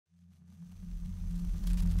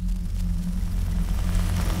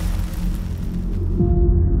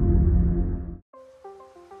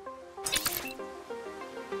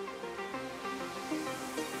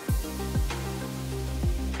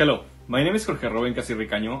Hello, my name is Jorge Ruben Casir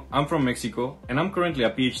Ricaño. I'm from Mexico, and I'm currently a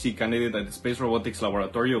PhD candidate at the Space Robotics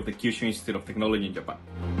Laboratory of the Kyushu Institute of Technology in Japan.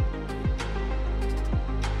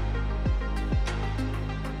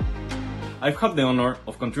 I've had the honor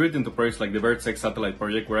of contributing to projects like the BirdSec satellite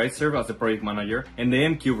project, where I serve as the project manager, and the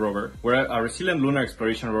MQ rover, where a resilient lunar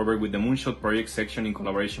exploration rover with the Moonshot project section in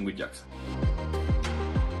collaboration with JAXA.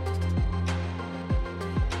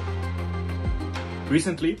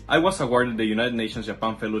 Recently, I was awarded the United Nations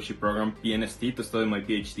Japan Fellowship Program PNST to study my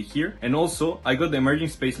PhD here, and also I got the Emerging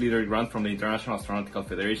Space Leader grant from the International Astronautical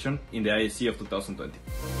Federation in the ISC of 2020.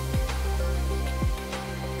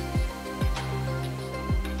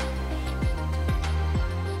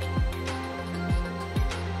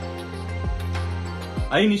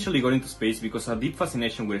 I initially got into space because of a deep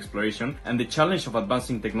fascination with exploration and the challenge of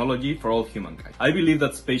advancing technology for all humankind. I believe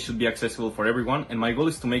that space should be accessible for everyone, and my goal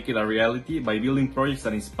is to make it a reality by building projects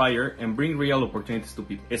that inspire and bring real opportunities to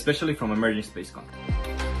people, especially from emerging space countries.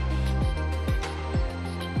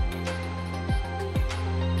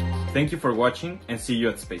 Thank you for watching, and see you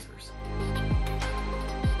at SpaceVrse.